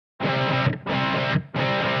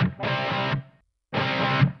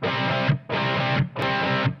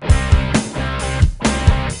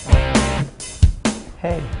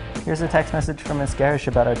Here's a text message from Ms. Garish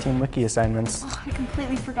about our Team Wiki assignments. Oh, I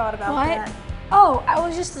completely forgot about that. Oh, I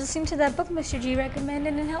was just listening to that book Mr. G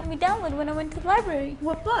recommended and helped me download when I went to the library.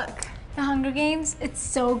 What book? The Hunger Games. It's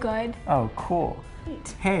so good. Oh, cool.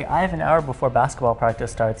 Hey, I have an hour before basketball practice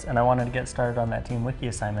starts, and I wanted to get started on that Team Wiki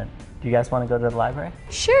assignment. Do you guys want to go to the library?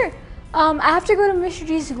 Sure. I have to go to Mr.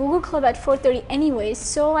 G's Google Club at 4:30 anyways,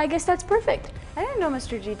 so I guess that's perfect. I didn't know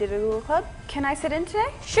Mr. G did a Google Club. Can I sit in today?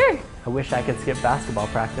 Sure. I wish I could skip basketball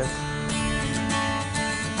practice.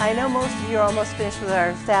 I know most of you are almost finished with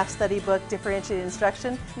our staff study book, Differentiated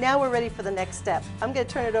Instruction. Now we're ready for the next step. I'm going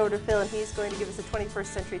to turn it over to Phil, and he's going to give us a 21st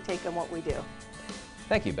century take on what we do.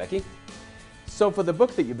 Thank you, Becky. So for the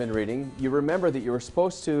book that you've been reading, you remember that you were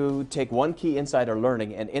supposed to take one key insight or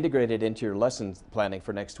learning and integrate it into your lesson planning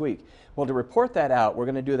for next week. Well, to report that out, we're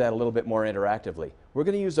going to do that a little bit more interactively. We're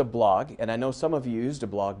going to use a blog, and I know some of you used a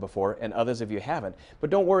blog before and others of you haven't, but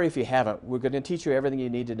don't worry if you haven't. We're going to teach you everything you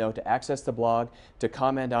need to know to access the blog, to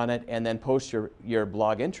comment on it, and then post your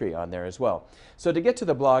blog entry on there as well. So to get to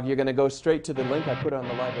the blog, you're going to go straight to the link I put on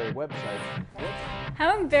the library website.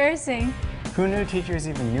 How embarrassing. Who knew teachers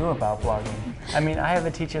even knew about blogging? I mean, I have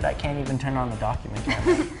a teacher that can't even turn on the document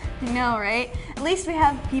camera. I know, right? At least we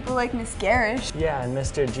have people like Miss Garish. Yeah, and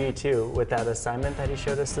Mr. G too, with that assignment that he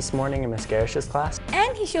showed us this morning in Miss Garish's class.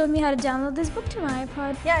 And he showed me how to download this book to my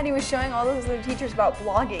iPod. Yeah, and he was showing all those other teachers about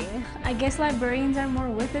blogging. I guess librarians are more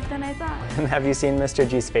with it than I thought. And have you seen Mr.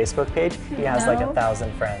 G's Facebook page? He has like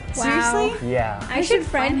 1,000 friends. Wow. Seriously? Yeah. I should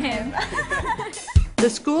friend him. The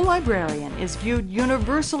school librarian is viewed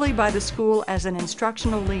universally by the school as an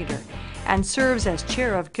instructional leader and serves as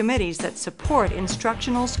chair of committees that support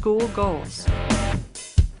instructional school goals.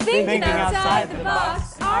 Thinking outside the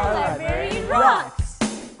box, our librarian rocks!